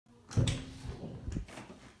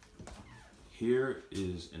Here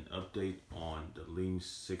is an update on the Lean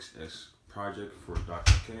 6X project for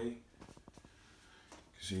Dr. K.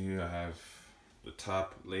 So here I have the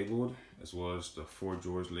top labeled as well as the 4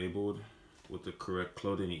 drawers labeled with the correct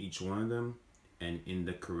clothing in each one of them and in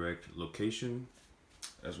the correct location,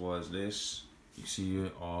 as well as this. You see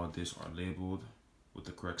here, all this are labeled with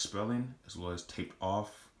the correct spelling as well as taped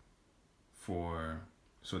off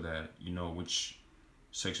so that you know which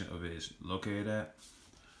section of it is located at,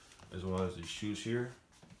 as well as the shoes here.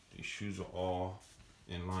 These shoes are all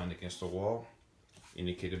in line against the wall,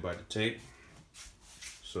 indicated by the tape,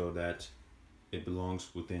 so that it belongs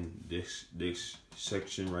within this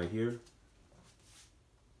section right here,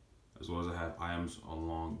 as well as I have items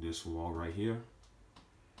along this wall right here.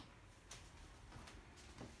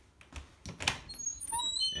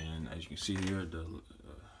 And as you can see here,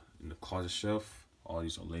 in the closet shelf, all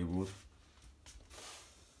these are labeled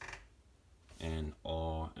and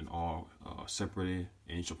all separated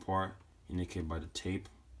in each part, indicated by the tape.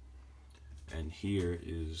 And here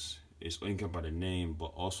it's indicated by the name,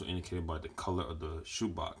 but also indicated by the color of the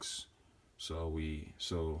shoebox. So the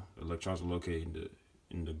electronics are located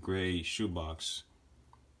in the gray shoebox,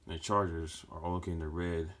 and the chargers are all located in the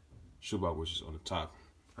red shoebox, which is on the top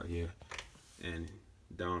right here. And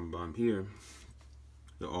down bottom here,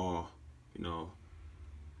 they're all,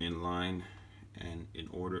 in line and in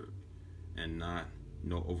order and not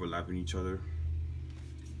overlapping each other,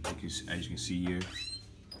 as you can see here.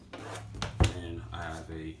 And I have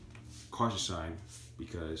a caution sign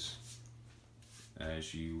because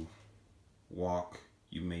as you walk,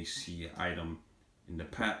 you may see an item in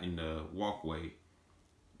the walkway,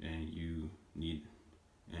 and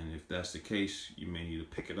if that's the case, you may need to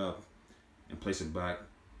pick it up and place it back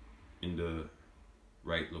in the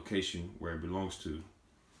right location where it belongs to.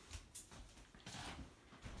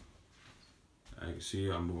 As you can see,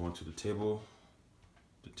 I'm moving on to the table.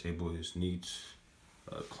 The table is neat,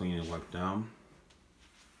 clean and wiped down.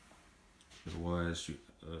 As well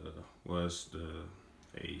as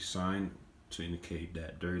a sign to indicate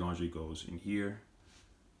that dirty laundry goes in here.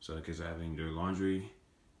 So in case of having dirty laundry,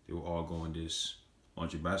 they will all go in this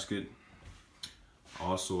laundry basket.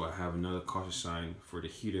 Also, I have another caution sign for the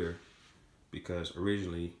heater because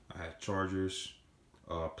originally I had chargers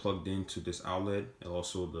plugged into this outlet and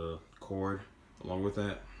also the cord along with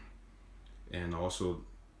that, and also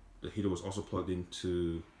the heater was also plugged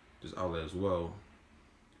into this outlet as well.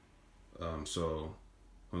 So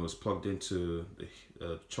when it was plugged into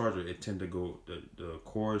the charger, it tend to go, the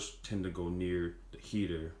cords tend to go near the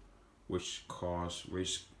heater, which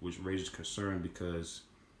raises concern because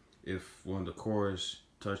if one of the cords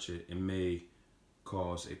touch it, it may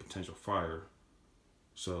cause a potential fire.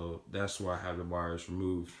 So that's why I have the wires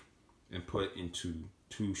removed and put into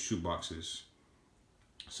 2 shoe boxes.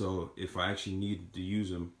 So if I actually need to use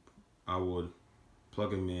them, I would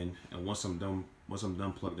plug them in, and once I'm done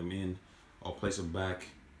plugging them in, I'll place them back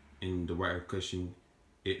in the right location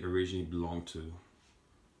it originally belonged to.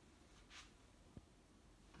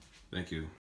 Thank you.